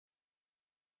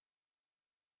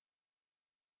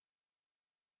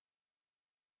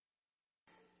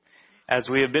As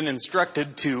we have been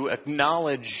instructed to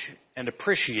acknowledge and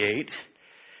appreciate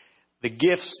the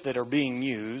gifts that are being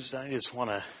used, I just want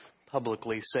to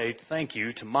publicly say thank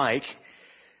you to Mike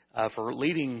for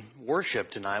leading worship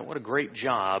tonight. What a great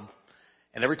job.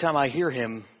 And every time I hear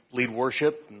him lead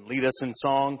worship and lead us in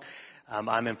song,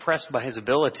 I'm impressed by his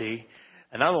ability,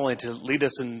 and not only to lead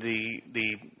us in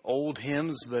the old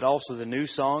hymns, but also the new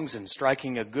songs, and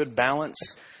striking a good balance,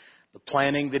 the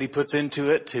planning that he puts into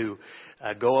it to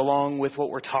go along with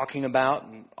what we're talking about.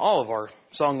 And all of our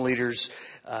song leaders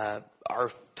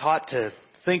are taught to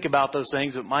think about those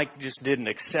things, but Mike just did an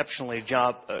exceptional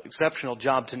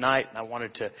job tonight, and I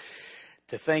wanted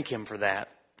to thank him for that.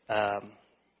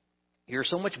 You're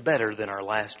so much better than our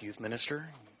last youth minister.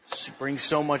 He brings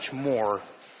so much more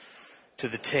to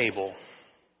the table.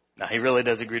 Now, he really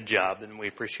does a good job, and we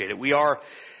appreciate it. We are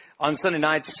on Sunday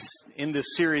nights in this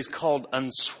series called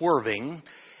Unswerving.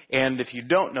 And if you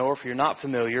don't know, or if you're not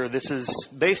familiar, this is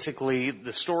basically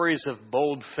the stories of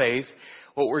bold faith.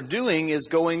 What we're doing is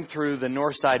going through the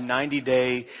Northside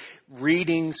 90-day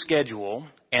reading schedule,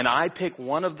 and I pick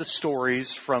one of the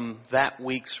stories from that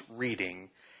week's reading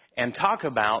and talk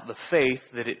about the faith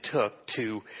that it took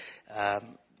to,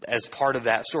 as part of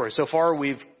that story. So far,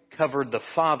 we've covered the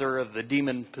father of the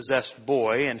demon-possessed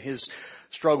boy and his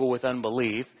struggle with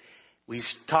unbelief. We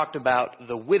talked about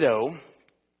the widow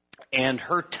and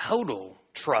her total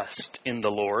trust in the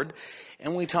Lord.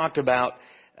 And we talked about,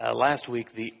 last week,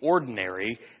 the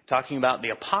ordinary, talking about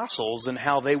the apostles and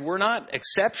how they were not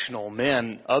exceptional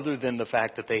men other than the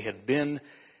fact that they had been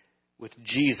with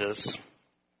Jesus.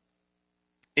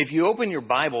 If you open your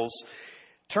Bibles,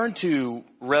 turn to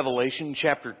Revelation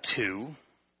chapter 2.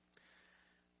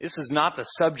 This is not the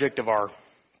subject of our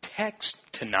text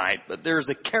tonight, but there's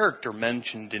a character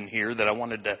mentioned in here that I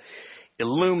wanted to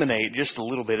illuminate just a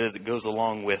little bit as it goes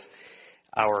along with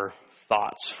our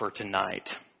thoughts for tonight.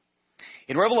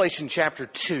 In Revelation chapter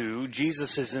 2,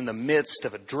 Jesus is in the midst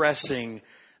of addressing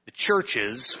the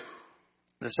churches,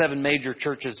 the 7 major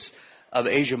churches of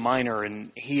Asia Minor,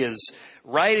 and he is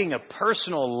writing a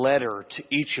personal letter to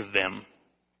each of them.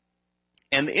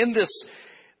 And in this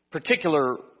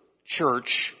particular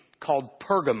church called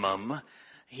Pergamum,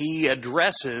 he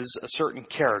addresses a certain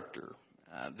character.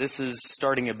 This is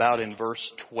starting about in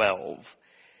verse 12.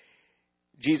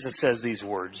 Jesus says these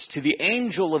words, "To the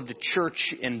angel of the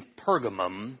church in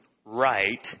Pergamum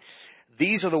write,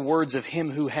 these are the words of him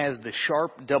who has the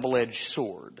sharp double-edged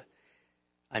sword.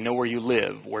 I know where you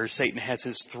live, where Satan has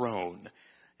his throne,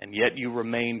 and yet you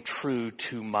remain true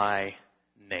to my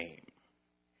name.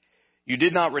 You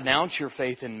did not renounce your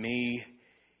faith in me,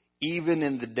 even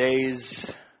in the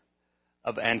days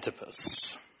of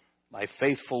Antipas, my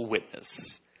faithful witness,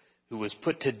 who was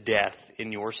put to death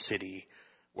in your city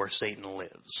where Satan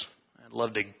lives." I'd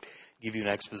love to give you an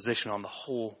exposition on the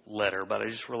whole letter, but I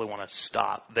just really want to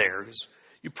stop there, because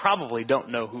you probably don't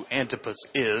know who Antipas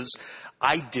is.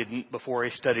 I didn't before I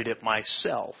studied it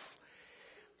myself.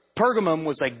 Pergamum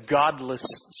was a godless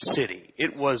city.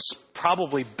 It was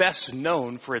probably best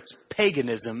known for its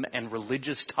paganism and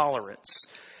religious tolerance.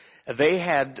 They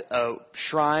had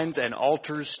shrines and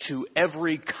altars to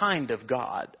every kind of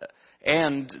god.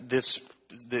 And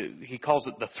he calls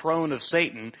it the throne of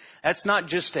Satan. That's not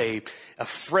just a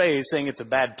phrase saying it's a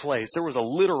bad place. There was a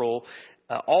literal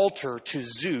altar to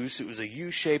Zeus. It was a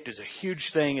U-shaped, it was a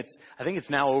huge thing. I think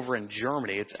it's now over in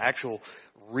Germany. It's actual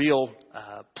real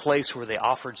place where they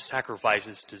offered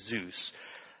sacrifices to Zeus.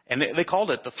 And they called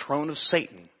it the throne of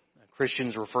Satan.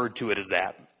 Christians referred to it as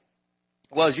that.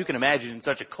 Well, as you can imagine, in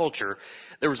such a culture,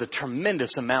 there was a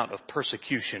tremendous amount of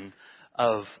persecution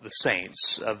of the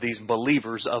saints, of these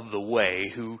believers of the way,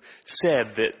 who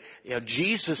said that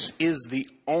Jesus is the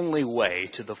only way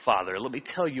to the Father. Let me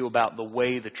tell you about the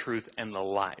way, the truth, and the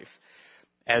life.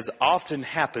 As often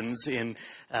happens in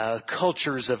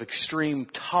cultures of extreme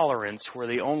tolerance, where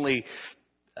the only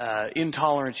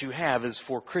intolerance you have is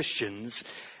for Christians,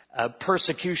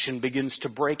 persecution begins to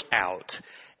break out.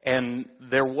 And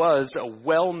there was a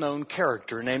well-known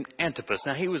character named Antipas.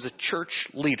 Now, he was a church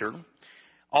leader.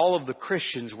 All of the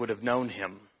Christians would have known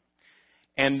him.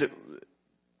 And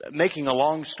making a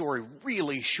long story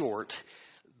really short,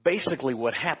 basically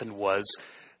what happened was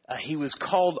he was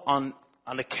called on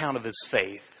account of his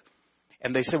faith.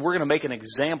 And they said, we're going to make an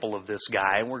example of this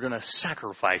guy, and we're going to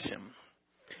sacrifice him.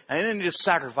 And they didn't just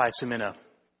sacrifice him in a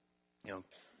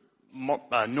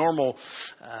normal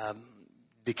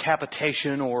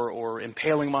decapitation or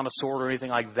impaling him on a sword or anything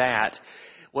like that.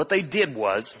 What they did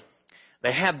was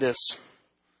they had this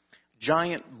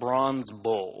giant bronze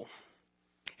bull,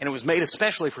 and it was made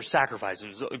especially for sacrifice. It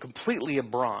was completely of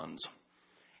bronze,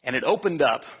 and it opened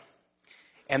up,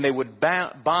 and they would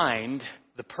bind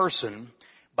the person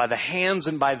by the hands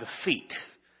and by the feet.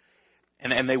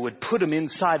 And they would put him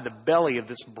inside the belly of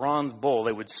this bronze bowl.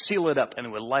 They would seal it up and they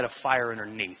would light a fire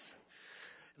underneath.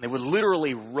 And they would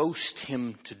literally roast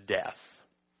him to death.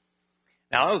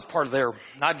 Now, that was part of their,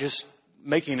 not just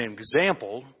making an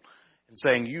example and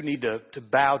saying you need to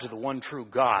bow to the one true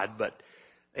God, but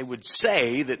they would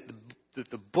say that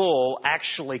the bull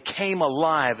actually came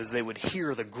alive as they would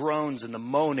hear the groans and the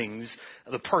moanings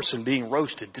of the person being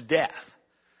roasted to death.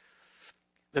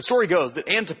 The story goes that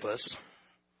Antipas,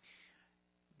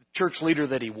 the church leader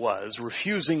that he was,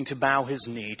 refusing to bow his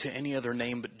knee to any other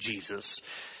name but Jesus,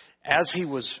 as he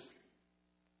was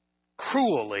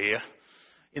cruelly,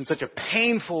 in such a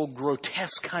painful,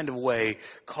 grotesque kind of way,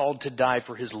 called to die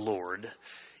for his Lord,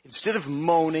 instead of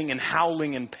moaning and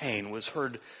howling in pain, was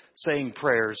heard saying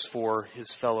prayers for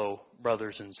his fellow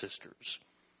brothers and sisters,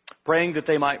 praying that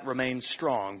they might remain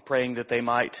strong, praying that they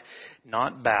might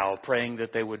not bow, praying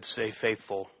that they would stay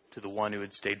faithful to the one who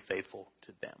had stayed faithful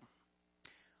to them.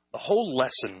 The whole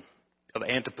lesson of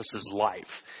Antipas's life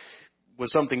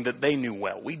was something that they knew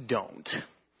well. We don't.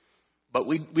 But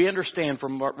we understand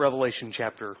from Revelation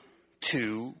chapter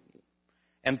 2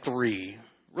 and 3,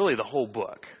 really the whole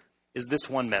book, is this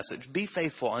one message: be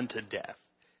faithful unto death,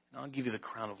 and I'll give you the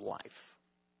crown of life.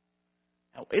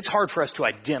 Now, it's hard for us to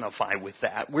identify with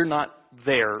that. We're not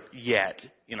there yet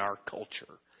in our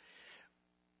culture.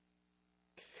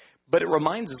 But it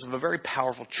reminds us of a very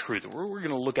powerful truth that we're going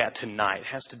to look at tonight. It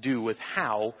has to do with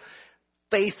how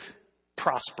faith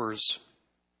prospers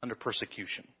under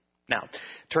persecution. Now,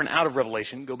 turn out of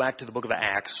Revelation, go back to the book of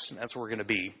Acts. That's where we're going to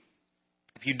be.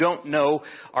 If you don't know,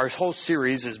 our whole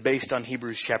series is based on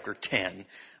Hebrews chapter 10,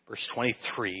 verse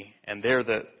 23. And there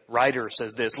the writer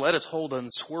says this: let us hold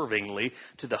unswervingly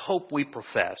to the hope we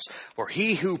profess, for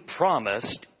he who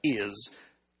promised is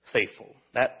faithful.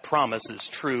 That promise is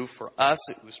true for us.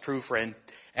 It was true for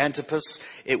Antipas.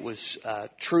 It was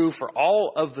true for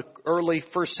all of the early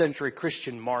first century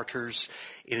Christian martyrs.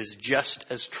 It is just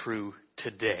as true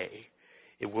today.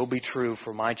 It will be true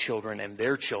for my children and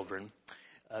their children.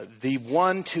 The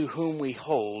one to whom we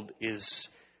hold is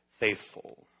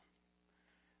faithful.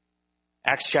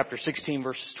 Acts chapter 16,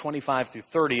 verses 25 through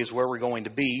 30 is where we're going to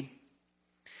be.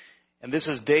 And this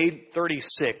is day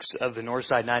 36 of the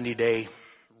Northside 90-day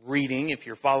reading. If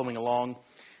you're following along,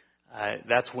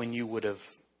 that's when you would have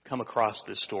come across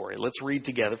this story. Let's read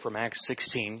together from Acts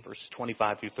 16, verses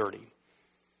 25 through 30.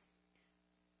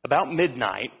 About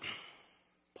midnight,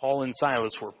 Paul and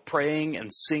Silas were praying and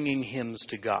singing hymns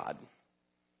to God,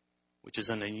 which is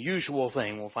an unusual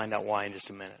thing. We'll find out why in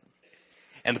just a minute.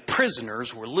 And the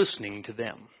prisoners were listening to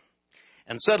them.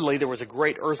 And suddenly there was a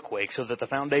great earthquake, so that the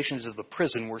foundations of the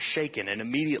prison were shaken, and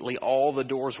immediately all the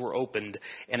doors were opened,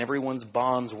 and everyone's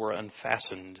bonds were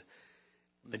unfastened.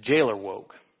 The jailer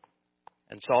woke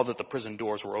and saw that the prison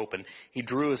doors were open. He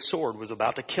drew his sword, was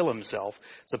about to kill himself,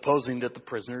 supposing that the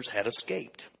prisoners had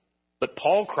escaped. But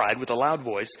Paul cried with a loud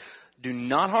voice, "Do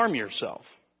not harm yourself,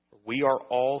 for we are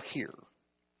all here."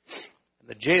 And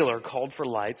the jailer called for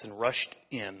lights and rushed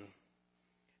in.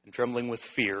 And trembling with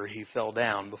fear, he fell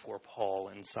down before Paul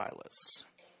and Silas.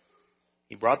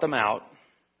 He brought them out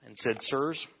and said,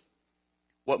 "Sirs,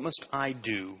 what must I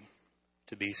do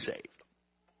to be saved?"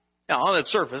 Now, on the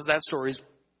surface, that story is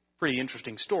a pretty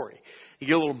interesting story. You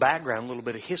get a little background, a little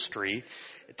bit of history.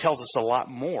 It tells us a lot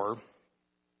more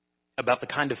about the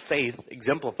kind of faith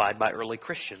exemplified by early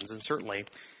Christians, and certainly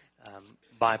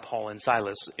by Paul and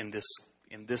Silas in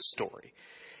this story.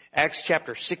 Acts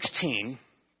chapter 16,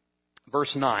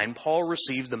 verse 9, Paul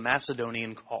receives the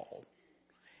Macedonian call.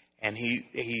 And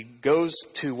he goes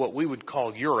to what we would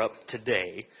call Europe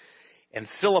today. And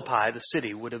Philippi, the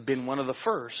city, would have been one of the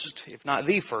first, if not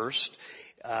the first,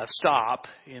 stop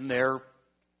in their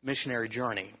missionary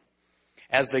journey.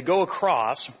 As they go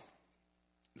across,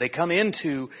 they come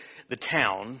into the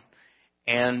town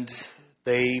and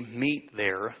they meet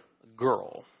their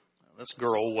girl. This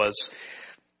girl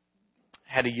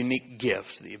had a unique gift,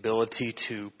 the ability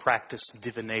to practice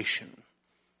divination.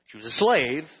 She was a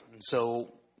slave, and so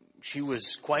she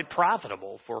was quite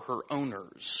profitable for her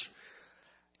owners.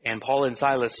 And Paul and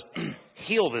Silas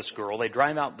heal this girl. They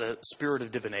drive out the spirit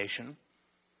of divination.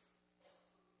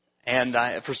 And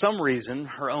for some reason,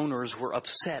 her owners were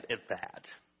upset at that.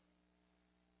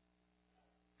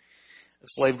 The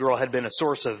slave girl had been a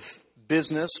source of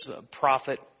business, a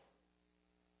profit.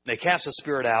 They cast the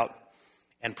spirit out,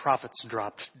 and profits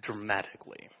dropped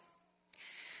dramatically.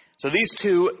 So these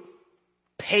two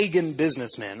pagan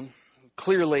businessmen,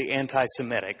 clearly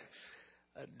anti-Semitic,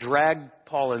 dragged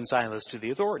Paul and Silas to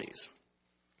the authorities.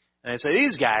 And they said,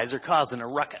 "These guys are causing a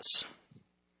ruckus.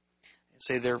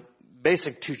 say their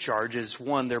basic two charges.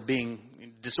 One, they're being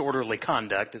disorderly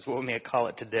conduct, is what we may call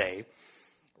it today,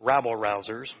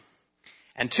 rabble-rousers.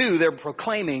 And two, they're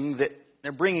proclaiming that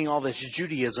they're bringing all this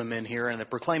Judaism in here, and they're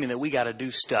proclaiming that we got to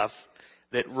do stuff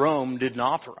that Rome didn't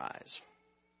authorize.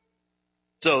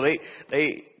 So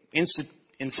they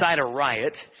incite a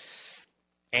riot,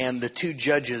 and the two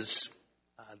judges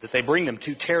that they bring them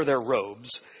to tear their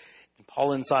robes, and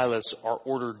Paul and Silas are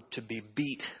ordered to be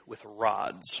beat with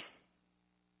rods.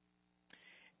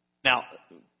 Now,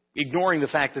 ignoring the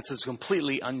fact that this is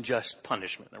completely unjust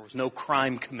punishment. There was no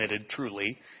crime committed,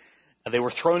 truly. They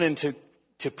were thrown into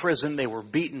prison. They were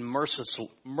beaten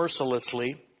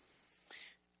mercilessly.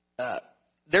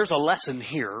 There's a lesson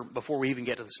here before we even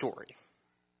get to the story.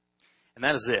 And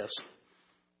that is this.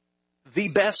 The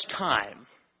best time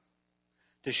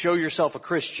to show yourself a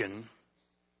Christian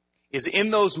is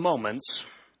in those moments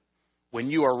when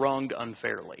you are wronged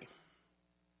unfairly.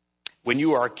 When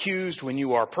you are accused, when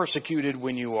you are persecuted,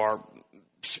 when you are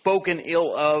spoken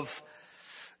ill of.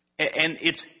 And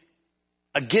it's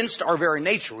against our very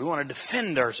nature. We want to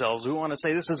defend ourselves. We want to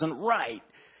say this isn't right.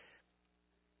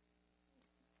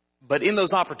 But in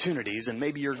those opportunities, and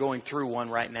maybe you're going through one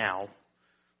right now,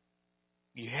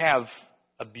 you have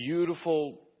a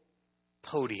beautiful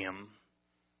podium,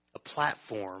 a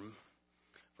platform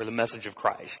for the message of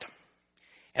Christ.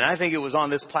 And I think it was on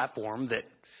this platform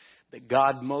that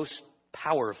God most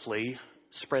powerfully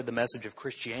spread the message of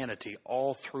Christianity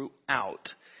all throughout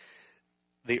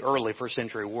the early first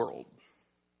century world.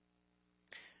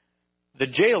 The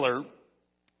jailer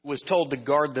was told to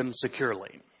guard them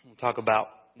securely. We'll talk about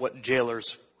what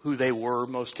jailers, who they were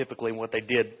most typically and what they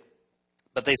did.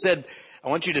 But they said, I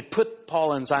want you to put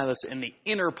Paul and Silas in the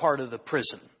inner part of the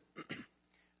prison,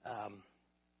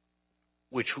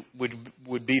 which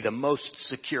would be the most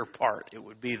secure part. It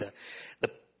would be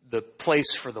the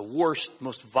place for the worst,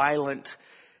 most violent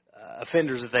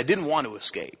offenders that they didn't want to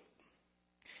escape.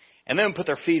 And then put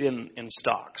their feet in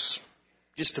stocks,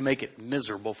 just to make it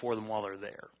miserable for them while they're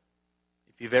there.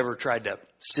 If you've ever tried to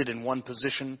sit in one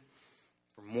position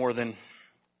for more than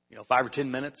 5 or 10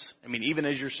 minutes. I mean, even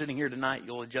as you're sitting here tonight,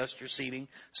 you'll adjust your seating.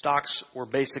 Stocks were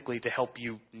basically to help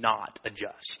you not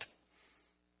adjust.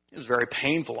 It was very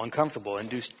painful, uncomfortable,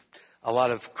 induced a lot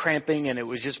of cramping, and it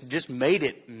was just made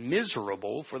it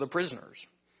miserable for the prisoners.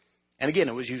 And again,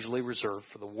 it was usually reserved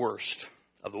for the worst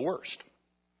of the worst.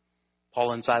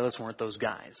 Paul and Silas weren't those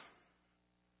guys.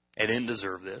 They didn't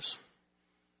deserve this.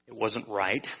 It wasn't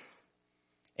right.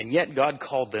 And yet God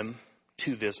called them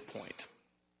to this point.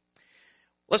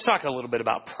 Let's talk a little bit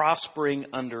about prospering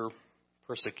under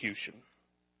persecution.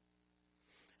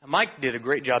 Now, Mike did a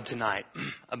great job tonight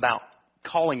about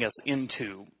calling us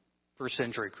into first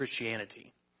century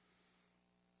Christianity,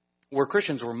 where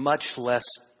Christians were much less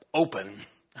open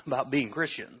about being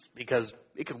Christians because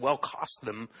it could well cost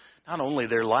them not only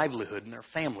their livelihood and their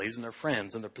families and their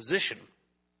friends and their position.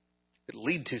 It could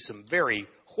lead to some very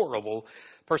horrible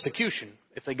persecution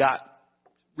if they got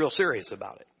real serious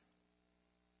about it.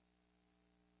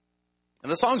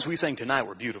 And the songs we sang tonight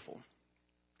were beautiful.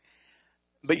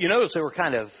 But you notice they were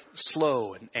kind of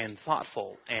slow and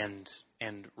thoughtful and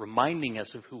reminding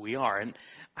us of who we are. And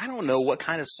I don't know what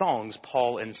kind of songs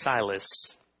Paul and Silas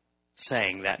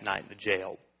sang that night in the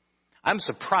jail. I'm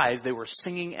surprised they were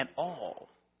singing at all.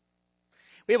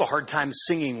 We have a hard time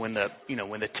singing when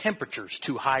the temperature's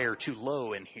too high or too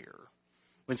low in here.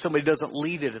 When somebody doesn't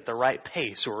lead it at the right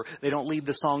pace or they don't lead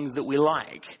the songs that we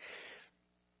like.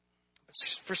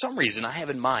 For some reason, I have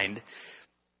in mind,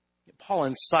 Paul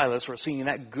and Silas were singing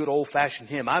that good old-fashioned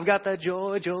hymn, I've got that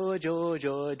joy, joy, joy,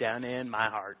 joy down in my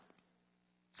heart.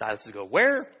 Silas would go,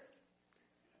 where?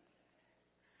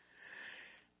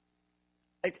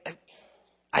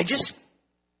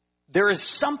 There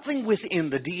is something within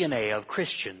the DNA of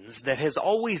Christians that has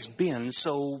always been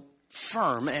so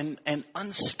firm and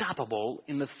unstoppable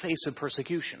in the face of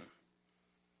persecution.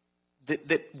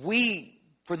 That we,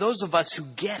 for those of us who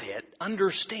get it,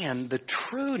 understand the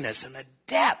trueness and the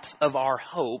depth of our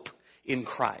hope in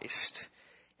Christ.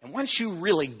 And once you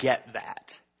really get that,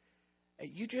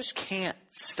 you just can't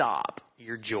stop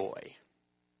your joy.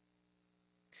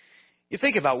 You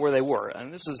think about where they were,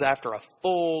 and this is after a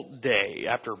full day,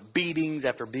 after beatings,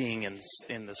 after being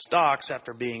in the stocks,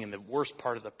 after being in the worst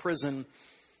part of the prison.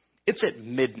 It's at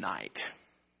midnight.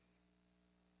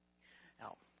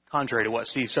 Now, contrary to what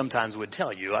Steve sometimes would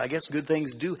tell you, I guess good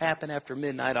things do happen after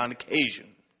midnight on occasion.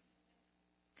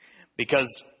 Because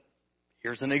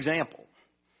here's an example.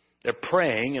 They're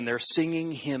praying and they're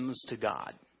singing hymns to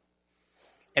God.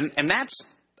 And that's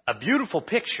a beautiful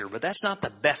picture, but that's not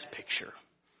the best picture.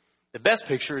 The best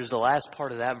picture is the last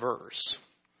part of that verse.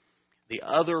 the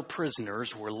other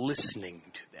prisoners were listening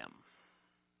to them.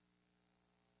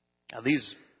 Now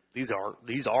these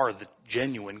are the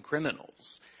genuine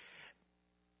criminals.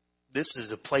 This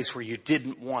is a place where you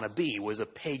didn't want to be, was a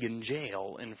pagan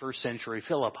jail in first century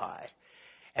Philippi.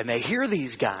 And they hear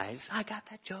these guys, I got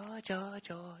that joy, joy,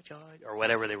 joy, joy, or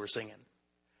whatever they were singing.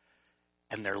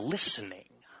 And they're listening.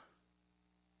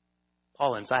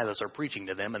 Paul and Silas are preaching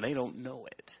to them, and they don't know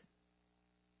it.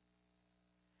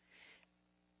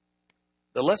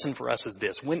 The lesson for us is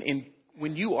this.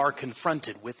 When you are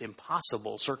confronted with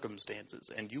impossible circumstances,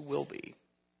 and you will be,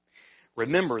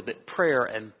 remember that prayer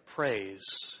and praise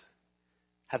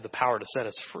have the power to set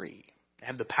us free,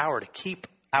 have the power to keep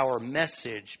our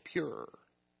message pure.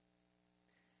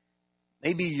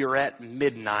 Maybe you're at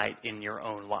midnight in your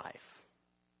own life.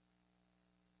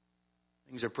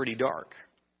 Things are pretty dark.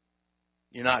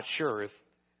 You're not sure if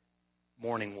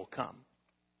morning will come.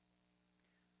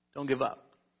 Don't give up.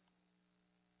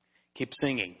 Keep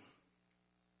singing.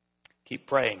 Keep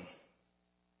praying.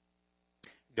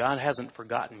 God hasn't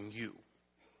forgotten you.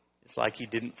 It's like He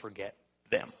didn't forget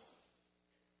them.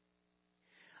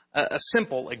 A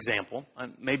simple example,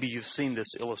 maybe you've seen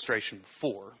this illustration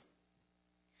before.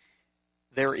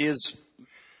 There is, I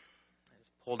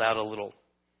pulled out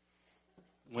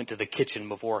went to the kitchen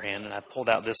beforehand, and I pulled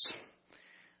out this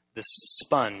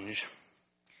sponge.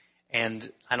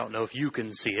 And I don't know if you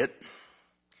can see it,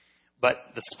 but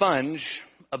the sponge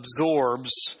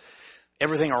absorbs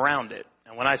everything around it.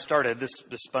 And when I started, this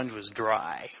sponge was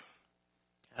dry.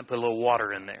 I put a little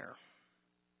water in there.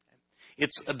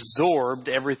 It's absorbed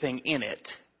everything in it.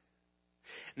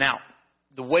 Now,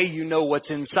 the way you know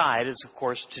what's inside is, of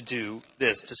course, to do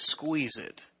this, to squeeze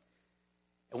it.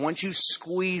 And once you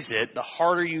squeeze it, the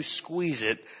harder you squeeze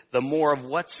it, the more of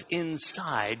what's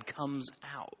inside comes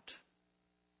out.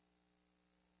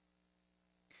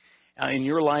 In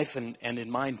your life and in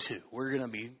mine too, we're going to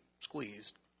be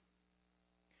squeezed.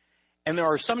 And there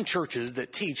are some churches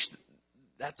that teach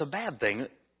that's a bad thing.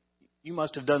 You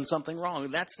must have done something wrong.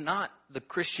 That's not the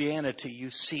Christianity you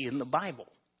see in the Bible.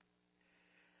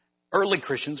 Early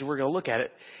Christians, we're going to look at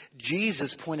it,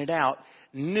 Jesus pointed out,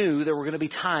 knew there were going to be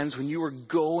times when you were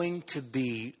going to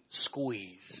be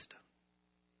squeezed.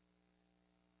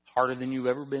 Harder than you've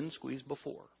ever been squeezed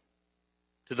before.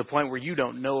 To the point where you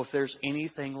don't know if there's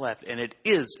anything left. And it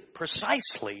is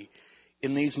precisely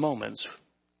in these moments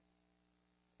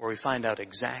where we find out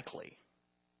exactly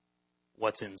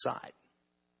what's inside.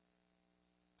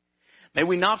 May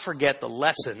we not forget the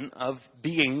lesson of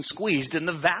being squeezed and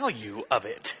the value of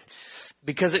it,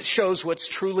 because it shows what's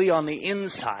truly on the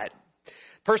inside.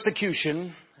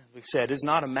 Persecution, as we've said, is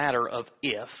not a matter of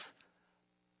if,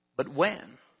 but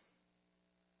when.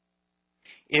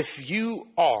 If you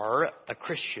are a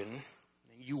Christian,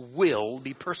 you will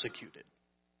be persecuted.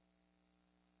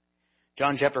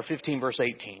 John chapter 15, verse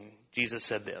 18, Jesus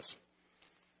said this.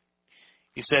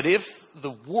 He said, if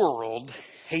the world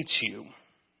hates you,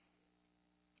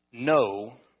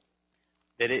 know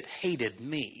that it hated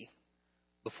me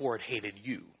before it hated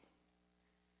you.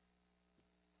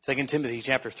 2 Timothy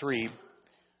chapter 3,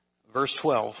 verse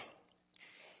 12.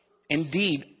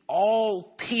 Indeed,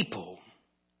 all people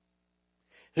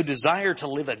who desire to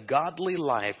live a godly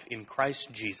life in Christ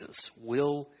Jesus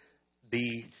will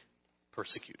be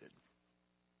persecuted.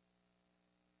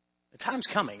 The time's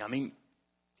coming.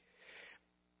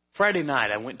 Friday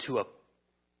night I went to a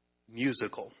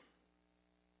musical.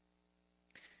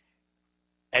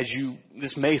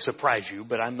 This may surprise you,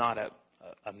 but I'm not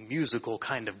a musical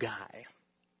kind of guy.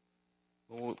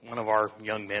 One of our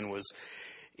young men was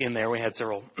in there. We had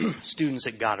several students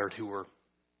at Goddard who were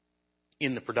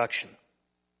in the production.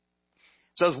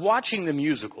 So I was watching the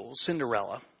musical,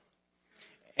 Cinderella,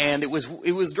 and it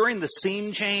was during the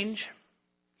scene change,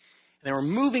 and they were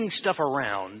moving stuff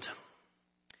around.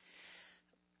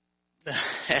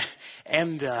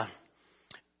 And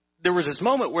there was this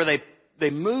moment where they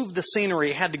moved the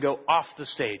scenery, it had to go off the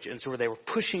stage, and so they were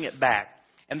pushing it back.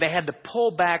 And they had to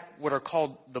pull back what are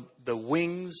called the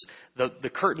wings, the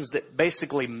curtains that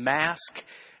basically mask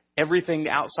everything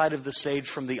outside of the stage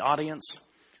from the audience.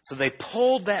 So they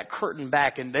pulled that curtain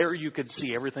back, and there you could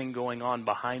see everything going on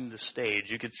behind the stage.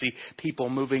 You could see people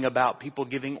moving about, people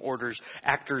giving orders,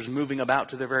 actors moving about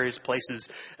to their various places.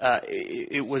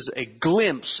 It was a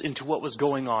glimpse into what was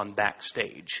going on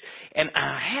backstage. And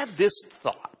I had this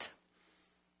thought,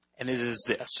 and it is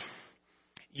this.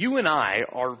 You and I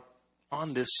are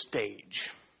on this stage.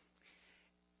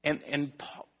 And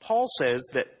Paul says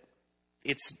that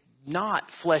it's not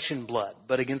flesh and blood,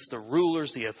 but against the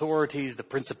rulers, the authorities, the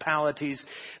principalities.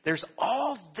 There's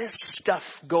all this stuff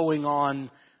going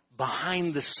on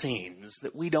behind the scenes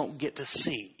that we don't get to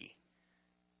see.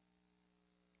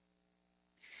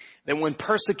 That when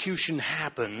persecution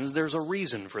happens, there's a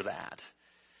reason for that.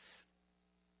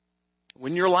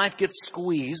 When your life gets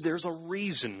squeezed, there's a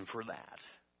reason for that.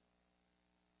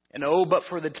 And oh, but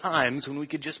for the times when we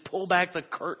could just pull back the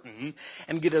curtain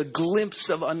and get a glimpse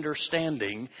of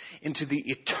understanding into the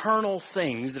eternal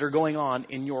things that are going on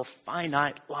in your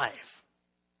finite life.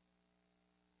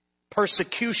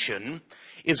 Persecution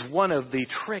is one of the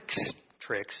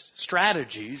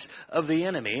strategies of the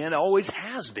enemy, and always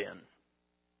has been.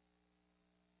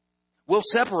 We'll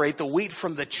separate the wheat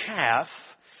from the chaff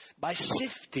by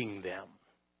sifting them.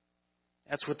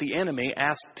 That's what the enemy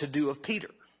asked to do of Peter.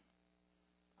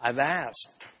 I've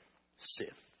asked,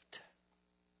 sift,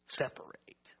 separate.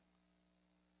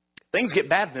 Things get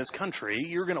bad in this country,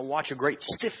 you're going to watch a great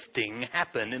sifting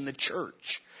happen in the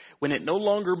church when it no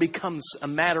longer becomes a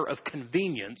matter of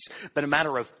convenience, but a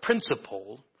matter of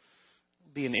principle.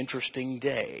 It'll be an interesting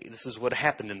day. This is what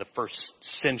happened in the first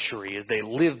century as they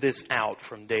lived this out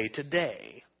from day to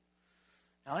day.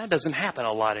 Now, that doesn't happen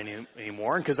a lot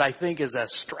anymore, because I think as a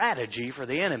strategy for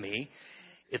the enemy,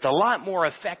 it's a lot more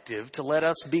effective to let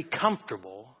us be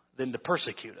comfortable than to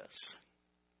persecute us.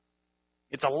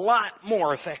 It's a lot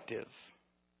more effective.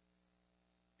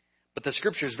 But the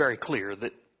Scripture is very clear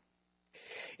that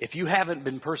if you haven't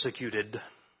been persecuted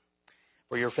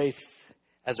for your faith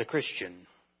as a Christian,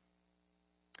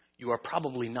 you are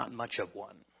probably not much of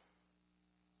one.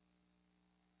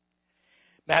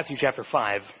 Matthew chapter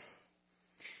 5,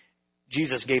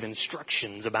 Jesus gave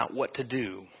instructions about what to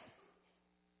do.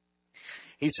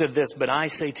 He said this, "But I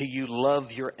say to you,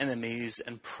 love your enemies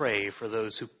and pray for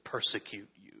those who persecute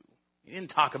you." He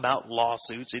didn't talk about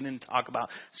lawsuits. He didn't talk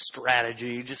about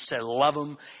strategy. He just said love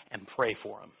them and pray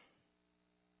for them.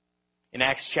 In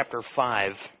Acts chapter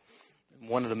 5,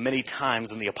 one of the many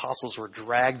times when the apostles were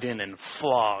dragged in and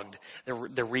flogged,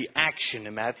 the reaction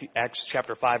in Acts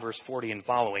chapter 5, verse 40 and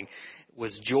following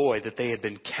was joy that they had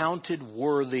been counted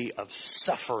worthy of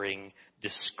suffering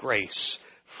disgrace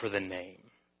for the name.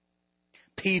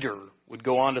 Peter would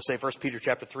go on to say, 1 Peter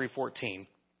chapter 3:14,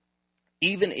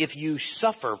 "Even if you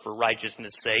suffer for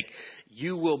righteousness' sake,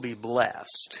 you will be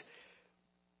blessed.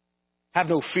 Have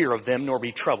no fear of them, nor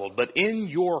be troubled, but in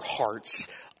your hearts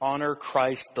honor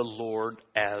Christ the Lord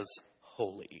as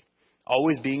holy,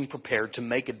 always being prepared to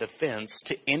make a defense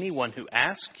to anyone who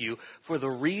asks you for the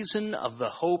reason of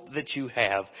the hope that you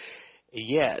have,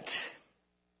 yet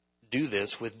do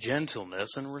this with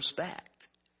gentleness and respect."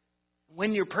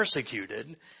 When you're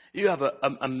persecuted, you have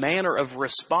a manner of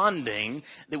responding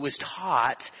that was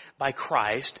taught by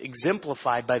Christ,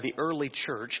 exemplified by the early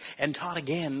church, and taught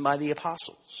again by the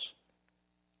apostles.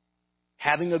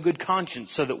 Having a good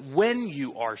conscience so that when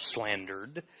you are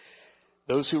slandered,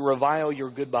 those who revile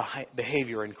your good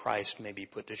behavior in Christ may be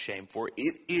put to shame. For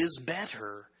it is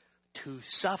better to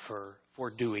suffer for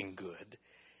doing good,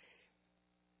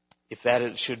 if that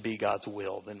it should be God's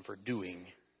will, than for doing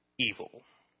evil.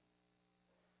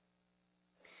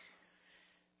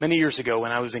 Many years ago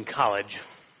when I was in college,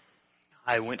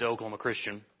 I went to Oklahoma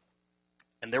Christian,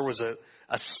 and there was a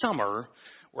summer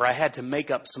where I had to make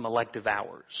up some elective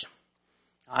hours.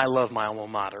 I love my alma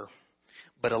mater,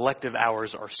 but elective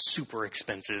hours are super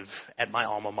expensive at my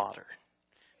alma mater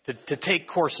to take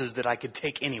courses that I could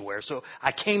take anywhere. So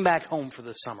I came back home for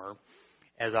the summer,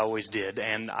 as I always did,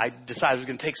 and I decided I was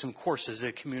going to take some courses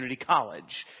at community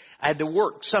college. I had to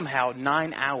work somehow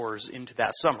 9 hours into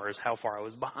that summer is how far I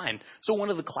was behind. So one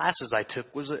of the classes I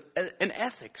took was an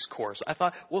ethics course. I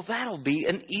thought, well, that'll be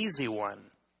an easy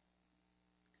one.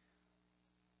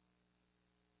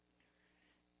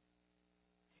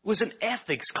 It was an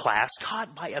ethics class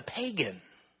taught by a pagan.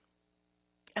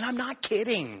 And I'm not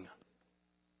kidding.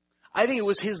 I think it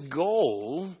was his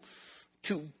goal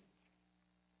to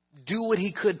do what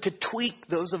he could to tweak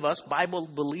those of us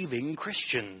Bible-believing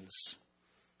Christians.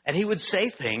 And he would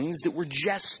say things that were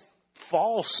just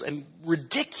false and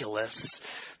ridiculous.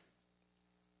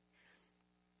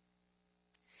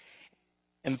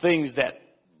 And things that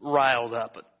riled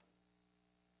up a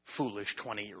foolish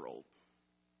 20-year-old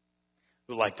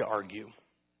who liked to argue.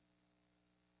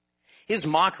 His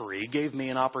mockery gave me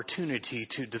an opportunity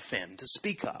to defend, to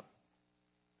speak up.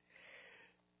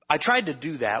 I tried to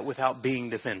do that without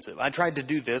being defensive. I tried to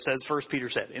do this, as 1 Peter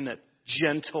said, in a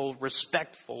gentle,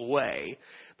 respectful way,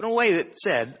 but in a way that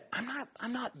said,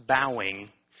 I'm not bowing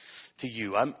to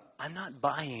you. I'm not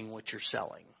buying what you're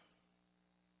selling.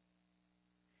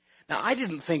 Now, I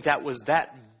didn't think that was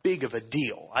that big of a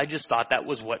deal. I just thought that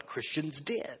was what Christians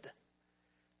did.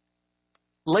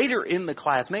 Later in the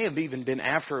class, may have even been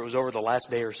after it was over the last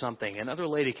day or something, another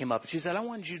lady came up and she said, I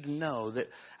want you to know that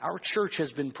our church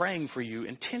has been praying for you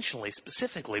intentionally,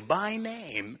 specifically, by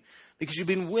name, because you've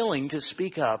been willing to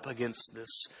speak up against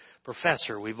this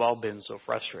professor we've all been so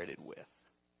frustrated with.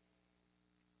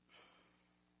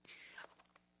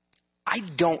 I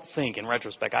don't think, in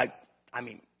retrospect, I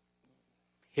mean,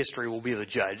 history will be the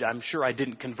judge. I'm sure I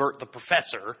didn't convert the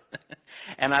professor,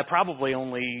 and I probably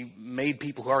only made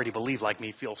people who already believe like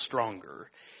me feel stronger.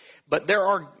 But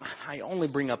I only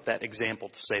bring up that example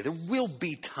to say there will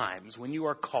be times when you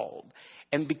are called,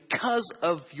 and because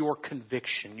of your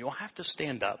conviction, you'll have to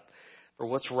stand up for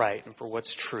what's right and for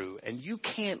what's true. And you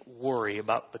can't worry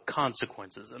about the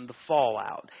consequences and the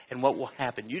fallout and what will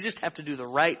happen. You just have to do the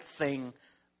right thing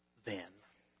then.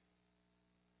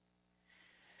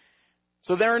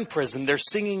 So they're in prison. They're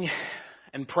singing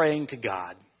and praying to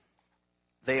God.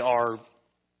 They are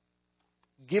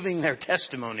giving their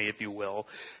testimony, if you will,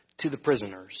 to the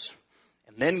prisoners.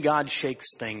 And then God shakes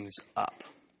things up.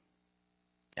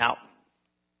 Now,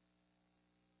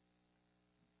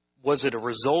 was it a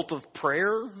result of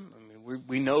prayer? I mean,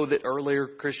 we know that earlier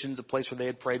Christians, a place where they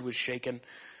had prayed was shaken.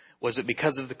 Was it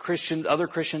because of the other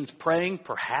Christians praying?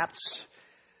 Perhaps.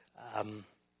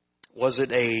 Was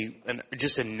it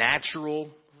just a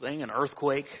natural thing, an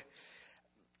earthquake?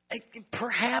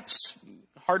 Perhaps.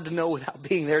 Hard to know without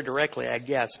being there directly, I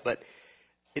guess. But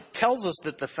it tells us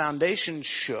that the foundation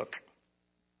shook,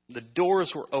 the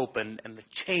doors were opened, and the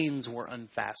chains were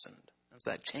unfastened. That's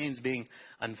that chains being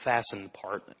unfastened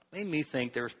part. It made me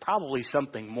think there's probably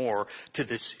something more to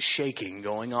this shaking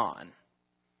going on.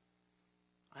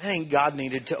 I think God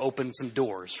needed to open some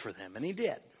doors for them, and He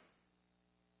did.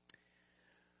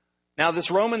 Now,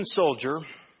 this Roman soldier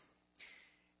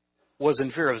was in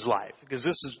fear of his life, because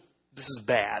this is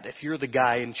bad. If you're the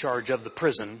guy in charge of the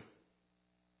prison,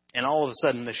 and all of a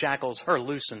sudden the shackles are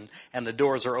loosened and the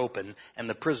doors are open and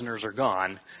the prisoners are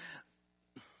gone,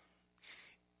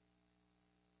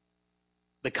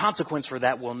 the consequence for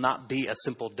that will not be a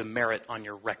simple demerit on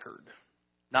your record.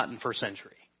 Not in first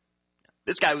century.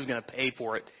 This guy was going to pay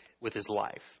for it with his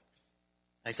life.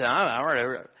 I said, all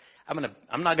right,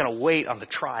 I'm not going to wait on the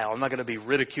trial. I'm not going to be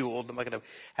ridiculed. I'm not going to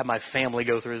have my family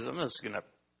go through this. I'm just going to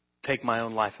take my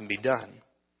own life and be done.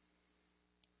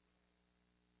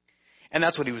 And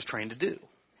that's what he was trained to do.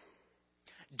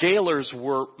 Jailers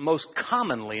were most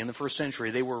commonly in the first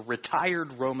century, they were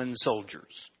retired Roman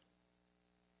soldiers.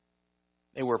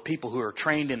 They were people who were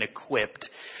trained and equipped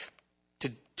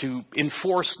to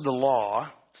enforce the law,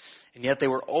 and yet they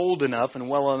were old enough and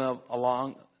well enough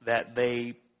along that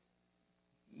they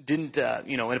didn't,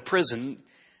 in a prison,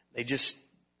 they just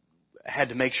had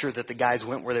to make sure that the guys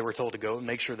went where they were told to go and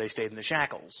make sure they stayed in the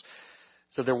shackles.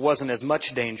 So there wasn't as much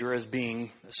danger as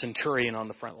being a centurion on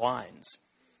the front lines.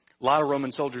 A lot of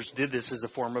Roman soldiers did this as a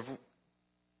form of,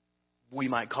 we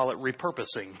might call it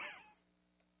repurposing.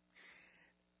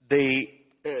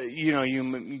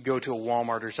 You go to a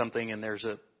Walmart or something and there's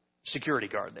a security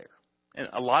guard there. And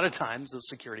a lot of times those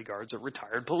security guards are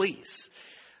retired police.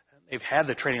 They've had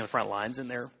the training on the front lines and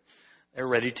they're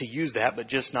ready to use that, but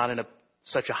just not in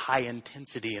such a high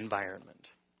intensity environment.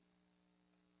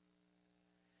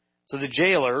 So the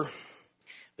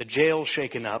jail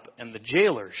shaken up, and the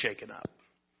jailer shaken up.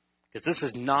 Because this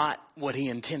is not what he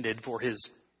intended for his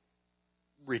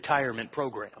retirement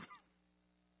program.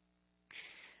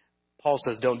 Paul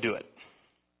says, don't do it.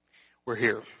 We're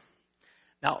here.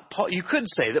 Now, you could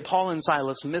say that Paul and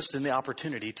Silas missed the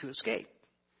opportunity to escape.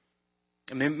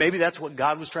 I mean, maybe that's what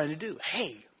God was trying to do.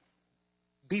 Hey,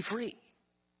 be free.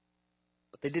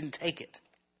 But they didn't take it.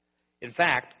 In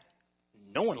fact,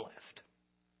 no one left.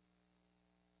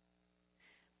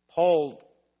 Paul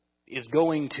is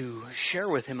going to share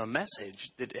with him a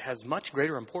message that has much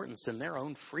greater importance than their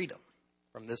own freedom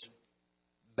from this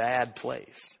bad place.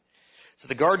 So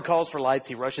the guard calls for lights.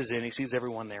 He rushes in. He sees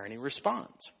everyone there, and he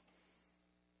responds.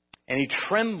 And he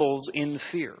trembles in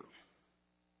fear.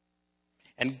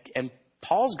 And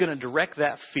Paul's going to direct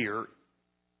that fear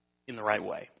in the right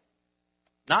way.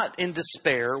 Not in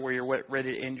despair where you're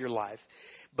ready to end your life,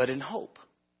 but in hope.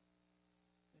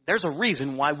 There's a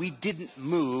reason why we didn't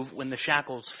move when the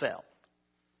shackles fell.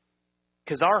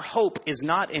 Because our hope is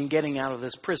not in getting out of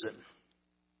this prison.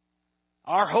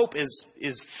 Our hope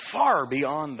is far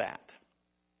beyond that.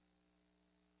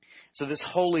 So this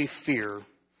holy fear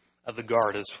of the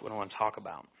guard is what I want to talk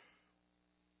about.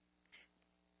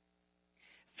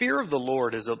 Fear of the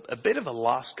Lord is a bit of a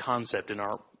lost concept in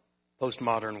our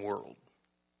postmodern world.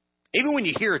 Even when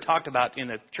you hear it talked about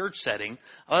in a church setting,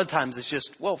 a lot of times it's just,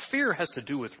 well, fear has to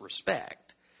do with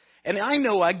respect. And I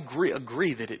know I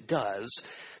agree that it does.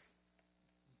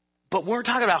 But when we're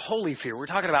talking about holy fear, we're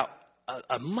talking about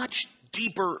a much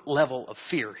deeper level of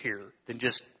fear here than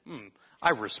just, I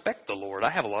respect the Lord. I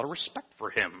have a lot of respect for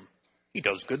him. He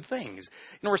does good things.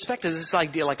 Respect is this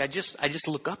idea like I just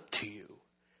look up to you.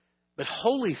 But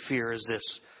holy fear is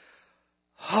this,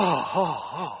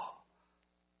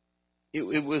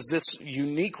 It was this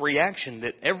unique reaction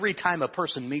that every time a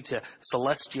person meets a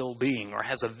celestial being or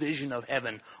has a vision of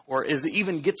heaven or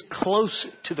even gets close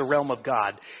to the realm of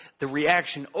God, the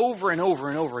reaction over and over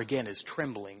and over again is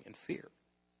trembling and fear.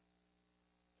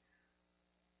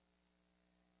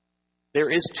 There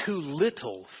is too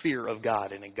little fear of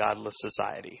God in a godless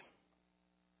society.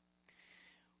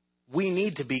 We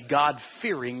need to be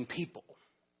God-fearing people.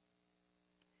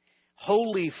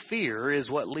 Holy fear is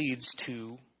what leads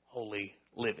to holy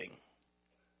living.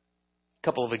 A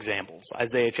couple of examples.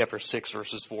 Isaiah chapter 6,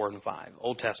 verses 4 and 5.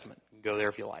 Old Testament. Go there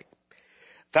if you like.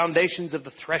 Foundations of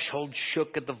the threshold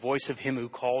shook at the voice of him who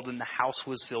called, and the house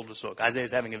was filled with smoke.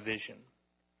 Isaiah's having a vision.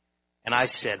 And I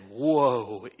said,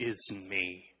 woe is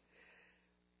me,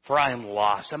 for I am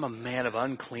lost. I'm a man of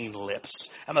unclean lips.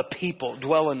 I'm a people,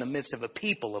 dwell in the midst of a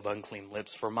people of unclean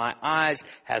lips, for my eyes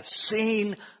have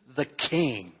seen the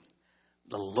King,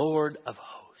 the Lord of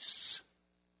hosts.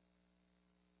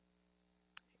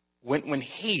 When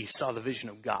he saw the vision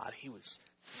of God, he was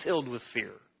filled with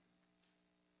fear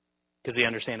because he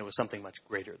understood it was something much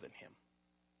greater than him.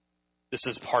 This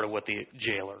is part of what the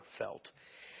jailer felt.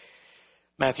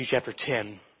 Matthew chapter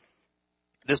 10,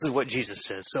 this is what Jesus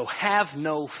says. So have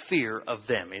no fear of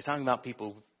them. He's talking about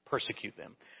people who persecute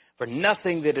them. For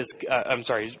nothing that is,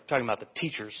 he's talking about the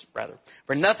teachers, rather.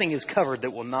 For nothing is covered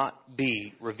that will not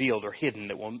be revealed or hidden,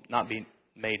 that will not be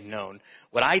made known.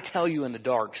 What I tell you in the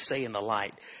dark, say in the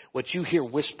light. What you hear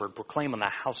whispered, proclaim on the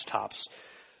housetops.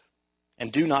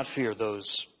 And do not fear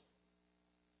those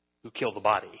who kill the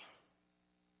body,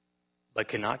 but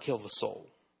cannot kill the soul.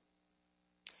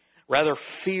 Rather,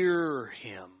 fear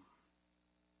him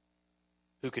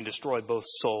who can destroy both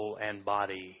soul and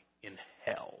body in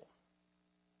hell.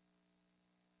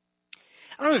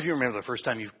 I don't know if you remember the first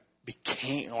time you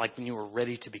became, like when you were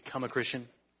ready to become a Christian.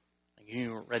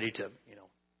 You were ready to,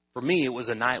 for me, it was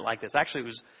a night like this. Actually, it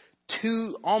was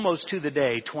almost to the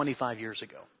day, 25 years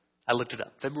ago. I looked it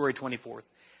up, February 24th,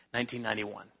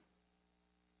 1991.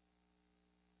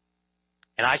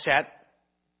 And I sat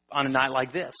on a night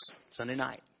like this, Sunday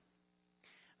night.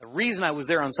 The reason I was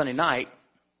there on Sunday night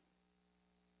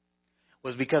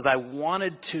was because I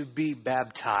wanted to be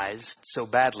baptized so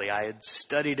badly. I had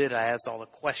studied it. I asked all the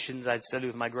questions. I'd studied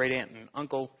with my great aunt and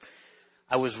uncle.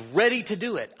 I was ready to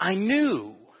do it. I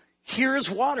knew, here is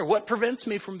water. What prevents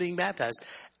me from being baptized?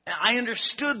 And I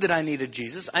understood that I needed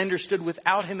Jesus. I understood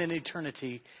without him in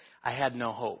eternity, I had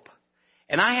no hope.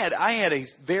 And I had a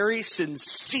very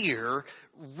sincere,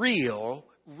 real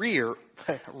fear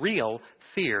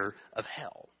of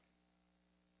hell.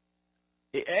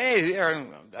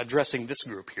 I'm addressing this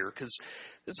group here because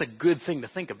this is a good thing to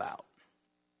think about.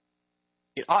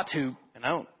 It ought to, and I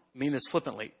don't mean this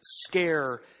flippantly,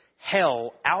 scare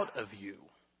hell out of you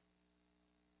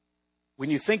when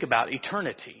you think about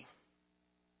eternity.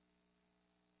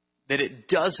 That it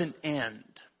doesn't end.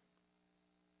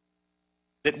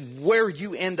 That where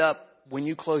you end up when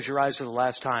you close your eyes for the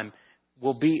last time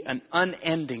will be an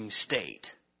unending state.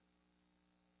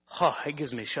 It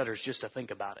gives me shudders just to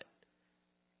think about it.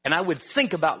 And I would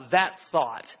think about that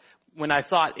thought when I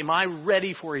thought, am I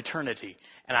ready for eternity?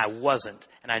 And I wasn't.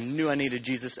 And I knew I needed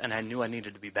Jesus, and I knew I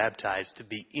needed to be baptized to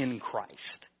be in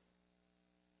Christ.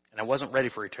 And I wasn't ready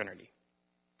for eternity.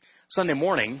 Sunday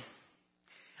morning,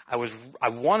 I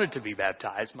wanted to be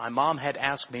baptized. My mom had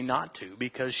asked me not to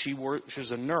because she was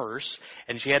a nurse,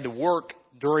 and she had to work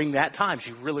during that time.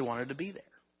 She really wanted to be there.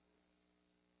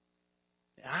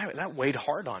 That weighed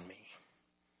hard on me.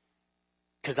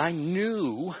 Because I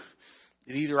knew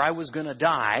that either I was going to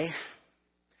die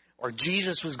or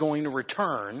Jesus was going to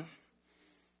return.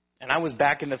 And I was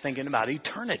back into thinking about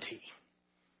eternity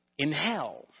in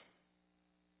hell.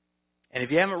 And if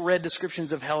you haven't read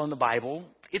descriptions of hell in the Bible,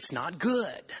 it's not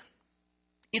good.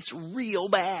 It's real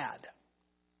bad.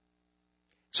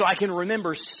 So I can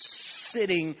remember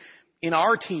sitting in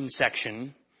our teen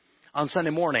section on Sunday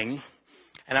morning,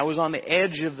 and I was on the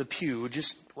edge of the pew,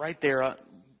 just right there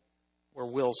where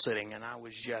Will's sitting, and I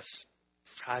was just,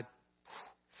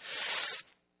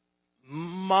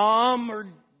 Mom or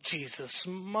Jesus?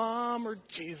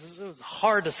 It was a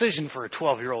hard decision for a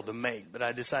 12-year-old to make, but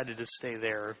I decided to stay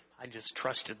there. I just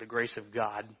trusted the grace of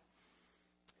God.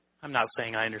 I'm not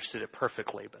saying I understood it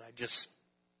perfectly, but I just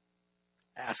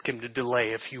asked him to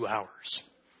delay a few hours.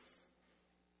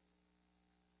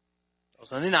 So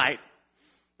Sunday night,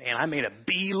 Man, I made a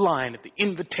beeline at the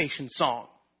invitation song.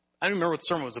 I don't remember what the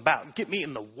sermon was about. Get me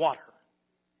in the water.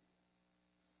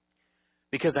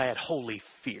 Because I had holy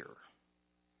fear.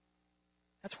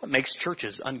 That's what makes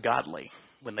churches ungodly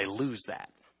when they lose that.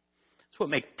 That's what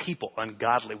makes people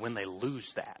ungodly when they lose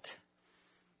that.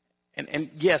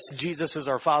 And yes, Jesus is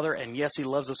our Father, and yes, He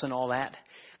loves us and all that.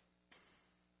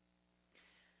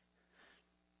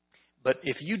 But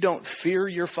if you don't fear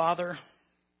your Father,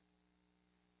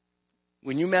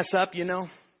 when you mess up,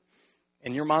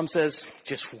 and your mom says,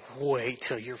 just wait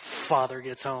till your father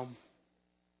gets home.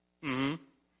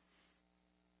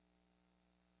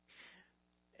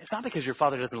 It's not because your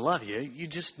Father doesn't love you.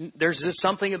 There's just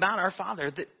something about our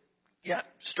Father that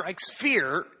strikes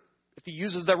fear if He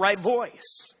uses the right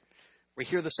voice. We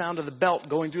hear the sound of the belt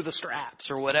going through the straps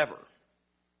or whatever.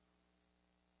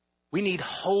 We need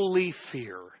holy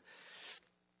fear.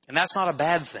 And that's not a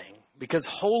bad thing, because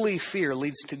holy fear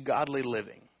leads to godly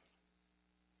living.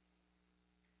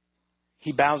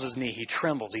 He bows his knee. He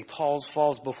trembles. He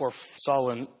falls before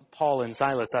Paul and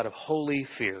Silas out of holy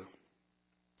fear.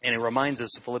 And it reminds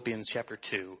us of Philippians chapter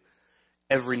 2.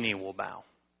 Every knee will bow.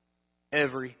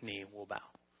 Every knee will bow.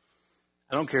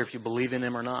 I don't care if you believe in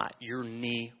Him or not. Your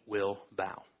knee will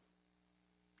bow.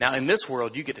 Now, in this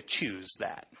world, you get to choose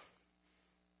that.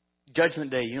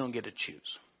 Judgment Day, you don't get to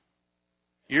choose.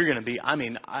 You're going to be,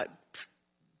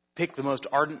 pick the most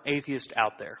ardent atheist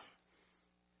out there.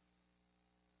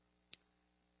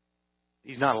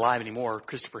 He's not alive anymore.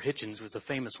 Christopher Hitchens was the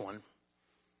famous one.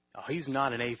 Oh, he's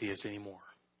not an atheist anymore.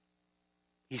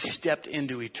 He stepped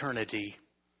into eternity,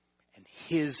 and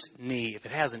his knee, if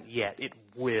it hasn't yet, it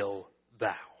will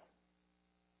bow.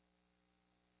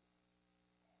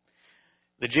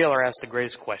 The jailer asked the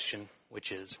greatest question,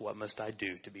 which is, what must I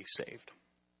do to be saved?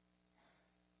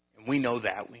 And we know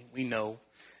that. We know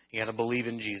you got to believe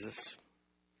in Jesus.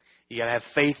 You got to have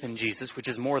faith in Jesus, which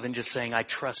is more than just saying, I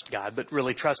trust God, but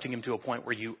really trusting Him to a point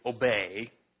where you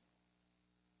obey.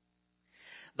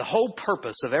 The whole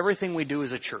purpose of everything we do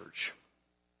as a church,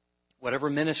 whatever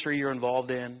ministry you're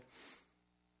involved in,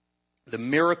 the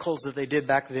miracles that they did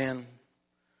back then,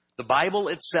 the Bible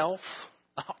itself,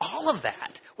 all of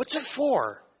that, what's it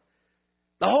for?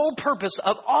 The whole purpose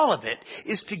of all of it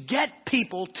is to get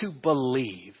people to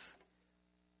believe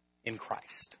in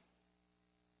Christ.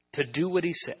 To do what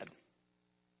He said.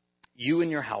 You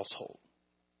and your household.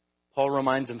 Paul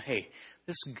reminds them, hey,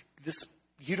 this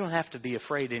you don't have to be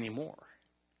afraid anymore.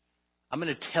 I'm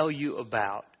going to tell you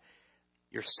about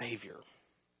your Savior,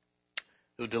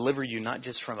 who will deliver you not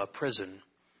just from a prison,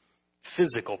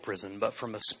 physical prison, but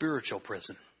from a spiritual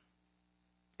prison,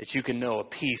 that you can know a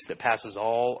peace that passes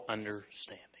all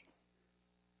understanding.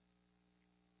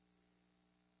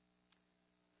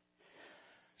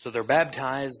 So they're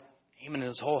baptized, him and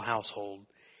his whole household,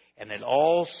 and it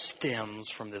all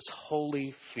stems from this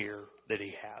holy fear that he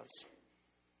has.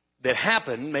 That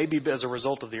happened maybe as a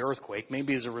result of the earthquake,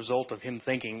 maybe as a result of him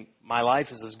thinking, my life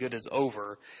is as good as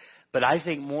over. But I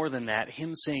think more than that,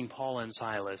 him seeing Paul and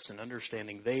Silas and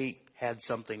understanding they had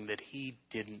something that he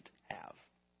didn't have.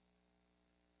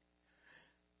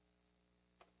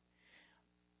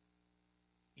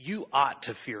 You ought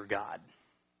to fear God.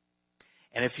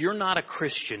 And if you're not a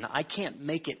Christian, I can't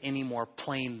make it any more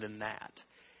plain than that.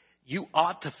 You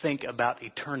ought to think about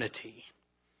eternity.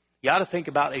 You ought to think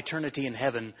about eternity in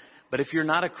heaven. But if you're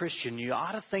not a Christian, you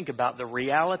ought to think about the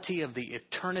reality of the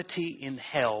eternity in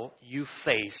hell you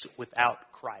face without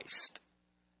Christ.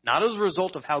 Not as a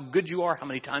result of how good you are, how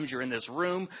many times you're in this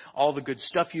room, all the good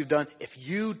stuff you've done. If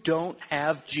you don't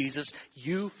have Jesus,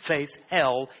 you face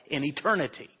hell in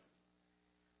eternity.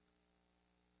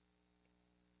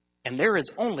 And there is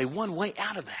only one way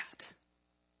out of that.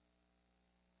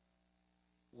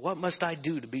 What must I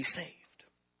do to be saved?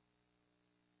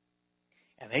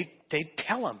 And they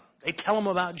tell him. They tell him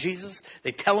about Jesus.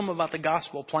 They tell him about the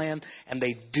gospel plan, and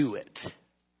they do it.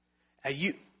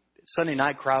 Sunday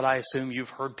night crowd, I assume you've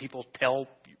heard people tell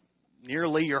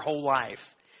nearly your whole life.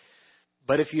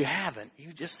 But if you haven't,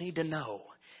 you just need to know.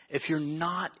 If you're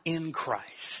not in Christ,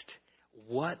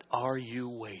 what are you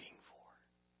waiting for?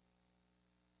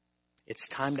 It's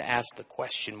time to ask the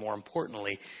question. More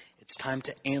importantly, it's time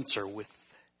to answer with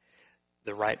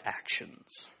the right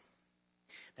actions.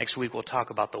 Next week, we'll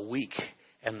talk about the weak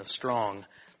and the strong.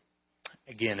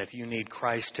 Again, if you need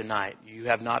Christ tonight, you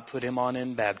have not put him on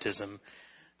in baptism,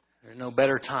 there's no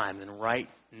better time than right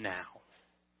now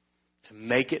to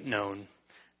make it known.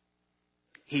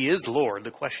 He is Lord.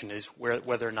 The question is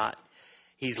whether or not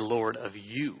he's Lord of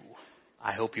you.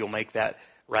 I hope you'll make that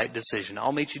right decision.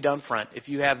 I'll meet you down front if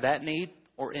you have that need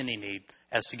or any need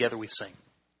as together we sing.